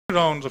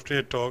rounds of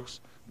trade talks,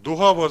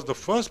 Doha was the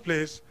first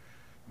place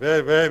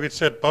where it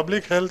said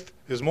public health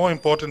is more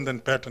important than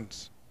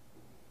patents.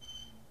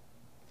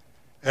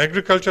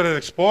 Agriculture and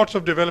exports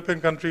of developing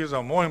countries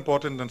are more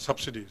important than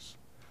subsidies.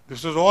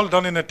 This was all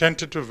done in a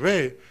tentative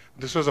way.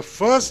 This was the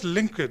first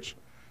linkage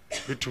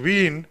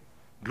between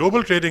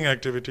global trading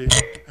activity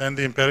and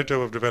the imperative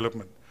of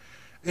development.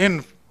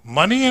 In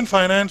money and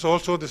finance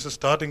also, this is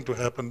starting to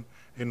happen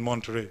in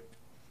Monterey.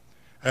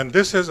 And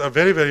this is a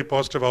very, very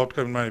positive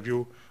outcome in my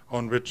view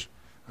on which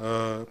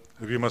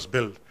we must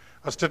build.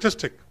 A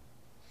statistic,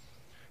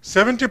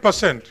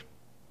 70%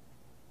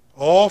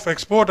 of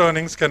export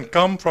earnings can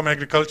come from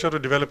agriculture to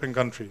developing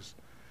countries.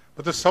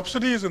 But the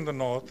subsidies in the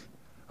north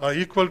are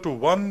equal to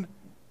 $1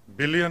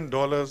 billion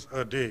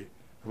a day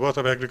worth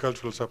of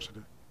agricultural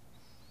subsidy.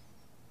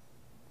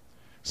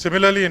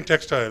 Similarly, in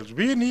textiles,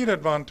 we need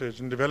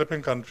advantage in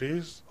developing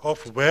countries of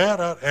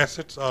where our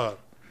assets are.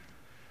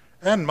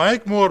 And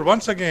Mike Moore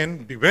once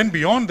again went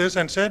beyond this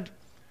and said,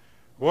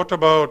 what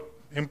about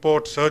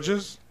import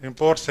surges,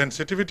 import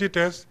sensitivity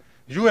tests?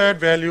 You add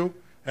value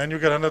and you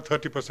get another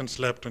 30%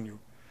 slapped on you.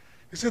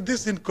 He said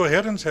this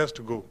incoherence has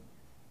to go.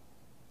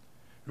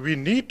 We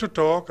need to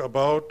talk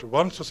about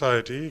one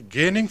society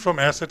gaining from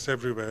assets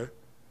everywhere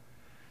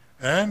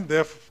and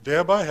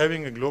thereby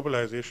having a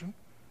globalization,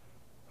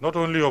 not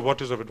only of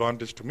what is of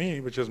advantage to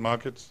me, which is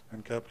markets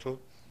and capital,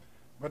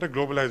 but a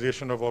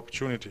globalization of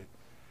opportunity.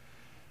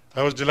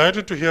 I was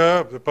delighted to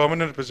hear the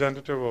permanent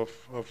representative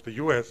of the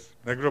US,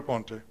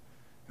 Negroponte,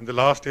 in the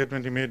last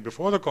statement he made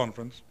before the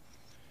conference.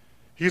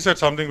 He said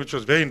something which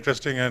was very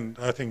interesting and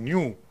I think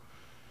new.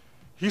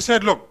 He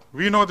said, look,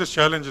 we know this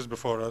challenge is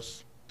before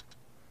us,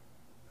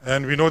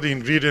 and we know the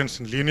ingredients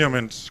and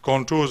lineaments,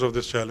 contours of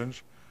this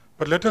challenge,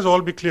 but let us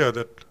all be clear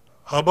that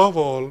above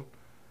all,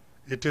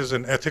 it is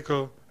an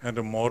ethical and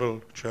a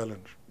moral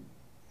challenge.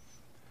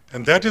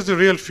 And that is the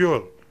real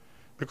fuel,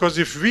 because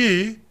if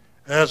we,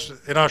 as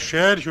in our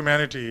shared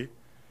humanity,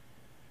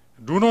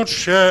 do not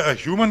share a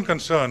human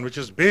concern which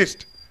is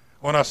based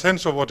on our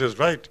sense of what is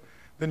right,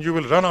 then you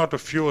will run out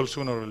of fuel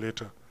sooner or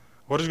later.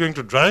 What is going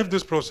to drive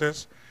this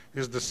process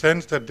is the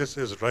sense that this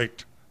is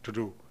right to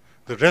do.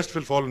 The rest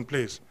will fall in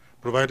place,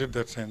 provided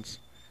that sense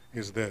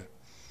is there.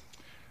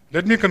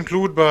 Let me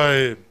conclude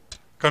by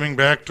coming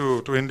back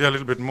to India a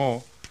little bit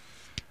more.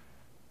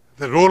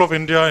 The role of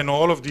India in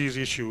all of these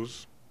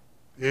issues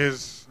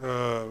is,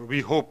 we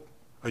hope,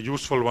 a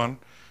useful one.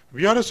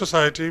 We are a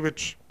society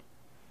which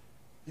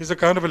is a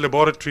kind of a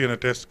laboratory and a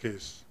test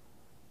case.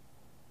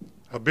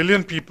 1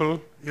 billion people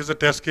is a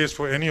test case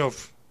for any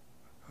of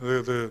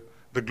the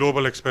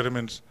global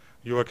experiments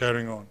you are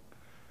carrying on.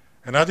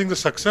 And I think the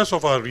success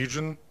of our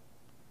region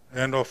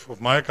and of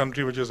my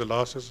country, which is the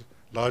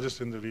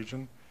largest in the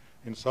region,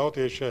 in South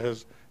Asia,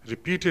 has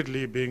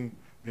repeatedly been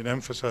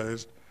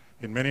emphasized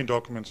in many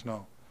documents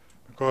now.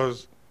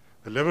 Because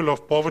the level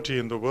of poverty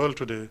in the world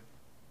today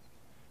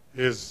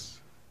is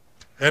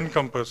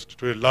encompassed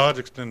to a large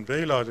extent,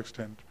 very large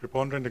extent,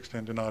 preponderant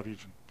extent in our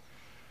region.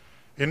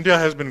 India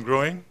has been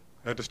growing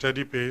at a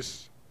steady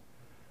pace,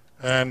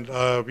 and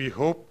we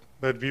hope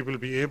that we will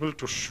be able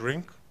to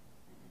shrink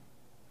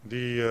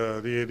the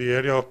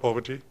area of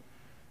poverty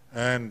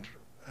and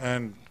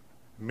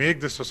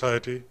make this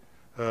society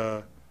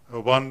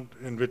one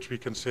in which we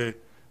can say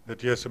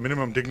that yes, a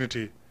minimum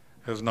dignity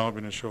has now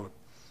been assured.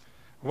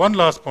 One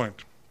last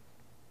point.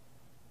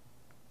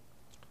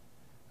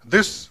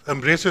 This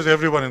embraces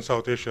everyone in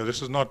South Asia.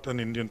 This is not an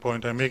Indian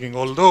point I'm making,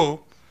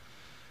 although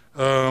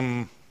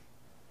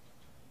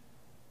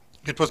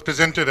it was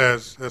presented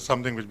as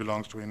something which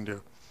belongs to India.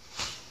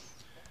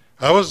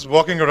 I was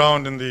walking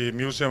around in the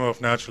Museum of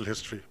Natural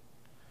History,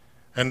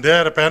 and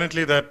there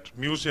apparently that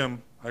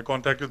museum, I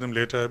contacted them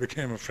later, I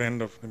became a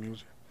friend of the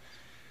museum.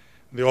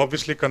 They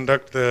obviously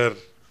conduct their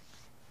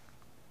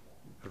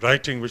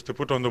writing, which they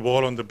put on the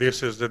wall, on the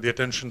basis that the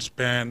attention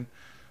span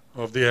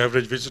of the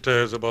average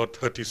visitor is about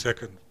 30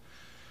 seconds.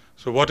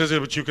 So what is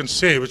it which you can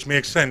say, which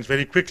makes sense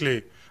very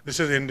quickly? This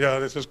is India,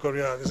 this is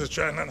Korea, this is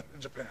China,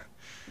 Japan.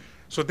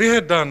 So they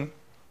had done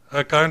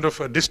a kind of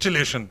a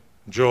distillation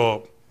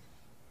job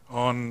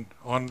on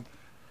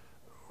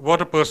what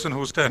a person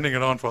who's standing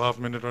around for half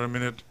a minute or a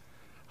minute,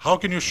 how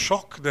can you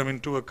shock them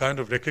into a kind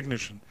of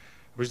recognition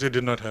which they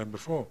did not have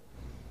before?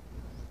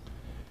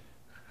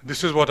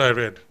 This is what I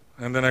read,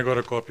 and then I got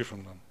a copy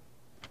from them.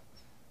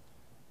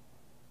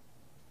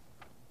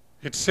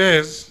 It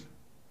says,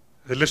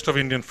 a list of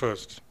Indian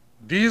firsts.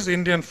 These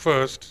Indian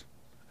firsts,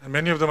 and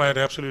many of them I had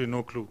absolutely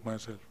no clue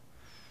myself.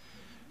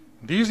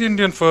 These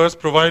Indian firsts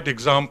provide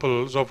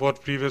examples of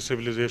what previous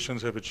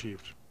civilizations have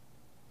achieved.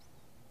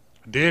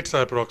 Dates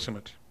are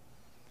approximate.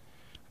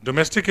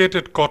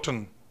 Domesticated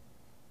cotton,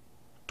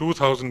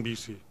 2000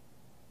 BC.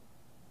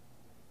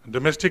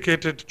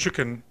 Domesticated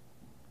chicken,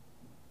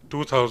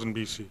 2000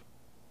 BC.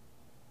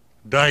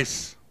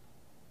 Dice,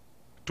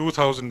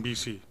 2000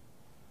 BC.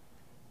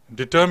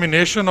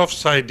 Determination of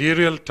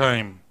sidereal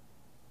time,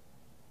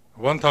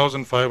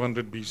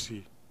 1500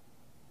 BC.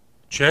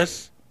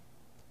 Chess,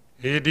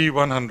 AD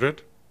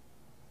 100.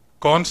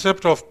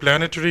 Concept of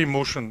planetary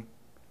motion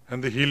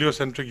and the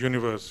heliocentric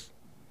universe,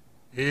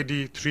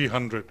 AD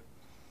 300.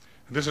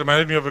 This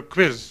reminded me of a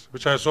quiz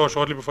which I saw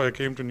shortly before I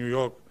came to New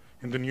York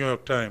in the New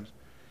York Times.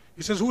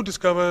 He says, who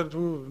discovered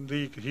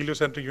the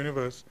heliocentric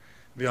universe?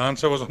 The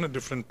answer was on a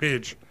different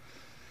page.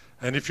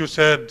 And if you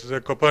said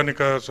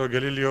Copernicus or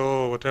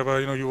Galileo or whatever,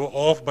 you were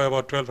off by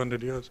about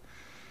 1200 years.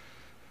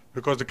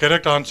 Because the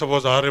correct answer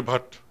was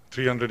Aryabhat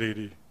 300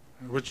 AD,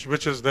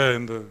 which is there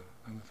in the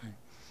thing.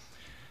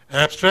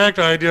 Abstract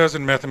ideas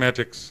in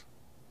mathematics,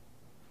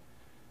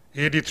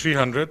 AD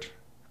 300,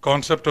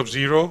 concept of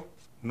zero,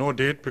 no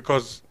date,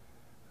 because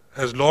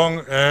as long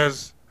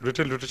as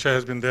written literature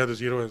has been there, the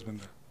zero has been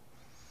there.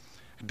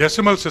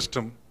 Decimal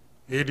system,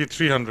 AD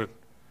 300.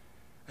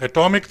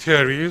 Atomic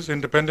theories,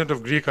 independent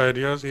of Greek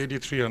ideas,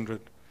 AD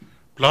 300.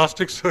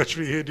 Plastic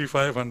surgery, AD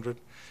 500.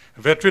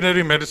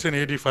 Veterinary medicine,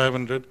 AD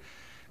 500.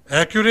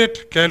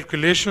 Accurate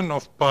calculation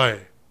of pi,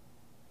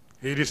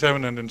 AD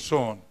 700, and so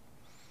on.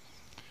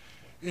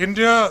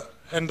 India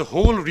and the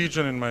whole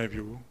region, in my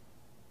view,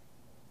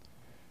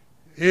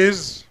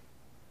 is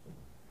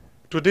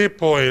today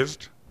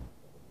poised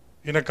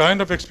in a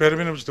kind of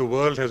experiment which the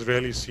world has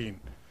rarely seen.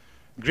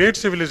 Great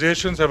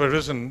civilizations have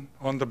arisen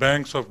on the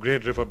banks of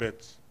great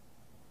riverbeds,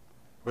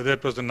 whether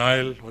it was the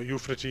Nile or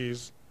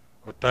Euphrates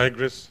or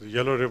Tigris, the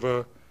Yellow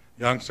River,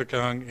 Yangtze,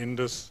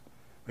 Indus,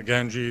 the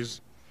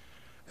Ganges,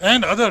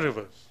 and other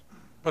rivers.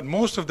 But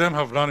most of them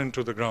have run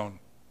into the ground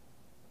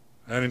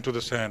and into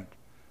the sand.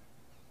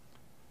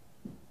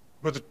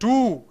 But the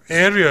two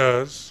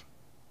areas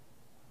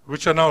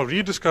which are now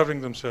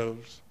rediscovering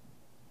themselves,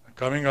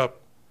 coming up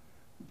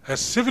as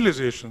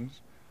civilizations,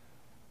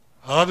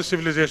 are the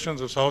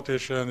civilizations of South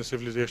Asia and the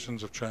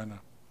civilizations of China.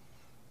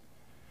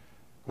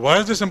 Why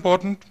is this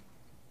important?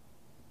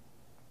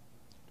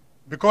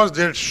 Because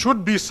there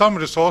should be some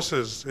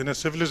resources in a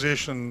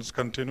civilization's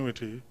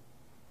continuity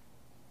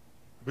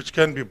which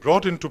can be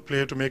brought into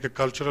play to make a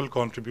cultural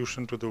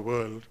contribution to the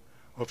world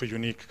of a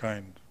unique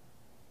kind.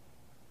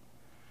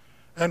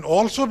 And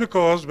also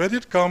because when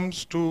it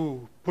comes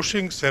to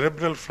pushing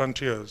cerebral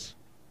frontiers,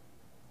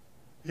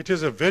 it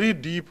is a very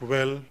deep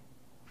well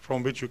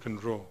from which you can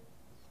draw.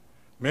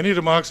 Many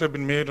remarks have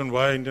been made on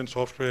why Indian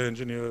software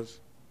engineers,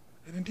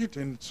 and indeed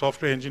in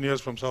software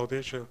engineers from South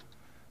Asia,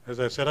 as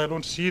I said, I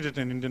don't see it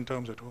in Indian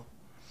terms at all.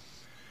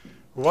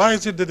 Why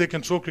is it that they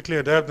can so quickly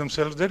adapt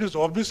themselves? There is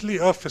obviously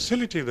a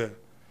facility there.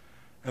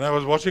 And I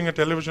was watching a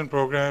television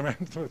program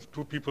and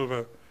two people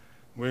were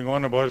going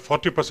on about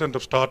 40%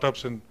 of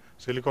startups in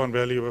Silicon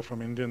Valley were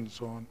from India and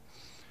so on.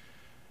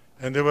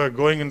 And they were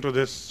going into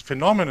this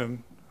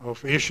phenomenon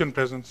of Asian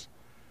presence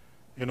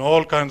in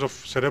all kinds of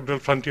cerebral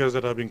frontiers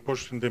that are being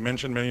pushed, and they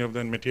mentioned many of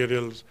them,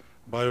 materials,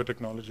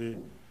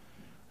 biotechnology,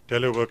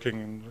 teleworking.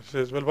 And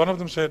says, well, one of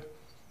them said,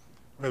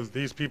 well,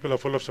 these people are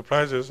full of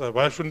surprises.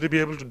 Why shouldn't they be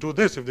able to do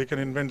this if they can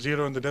invent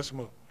zero in the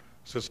decimal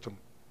system?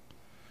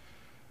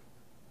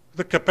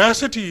 The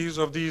capacities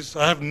of these,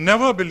 I have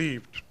never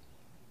believed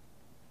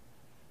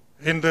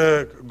in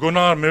the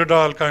Gunnar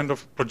Myrdal kind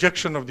of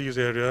projection of these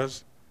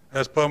areas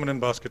as permanent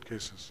basket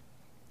cases.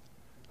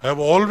 I have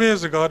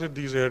always regarded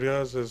these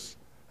areas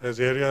as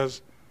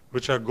areas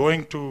which are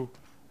going to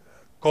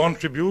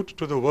contribute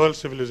to the world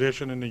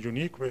civilization in a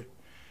unique way.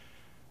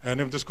 And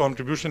if this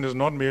contribution is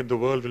not made, the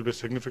world will be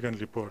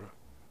significantly poorer.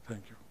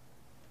 Thank you.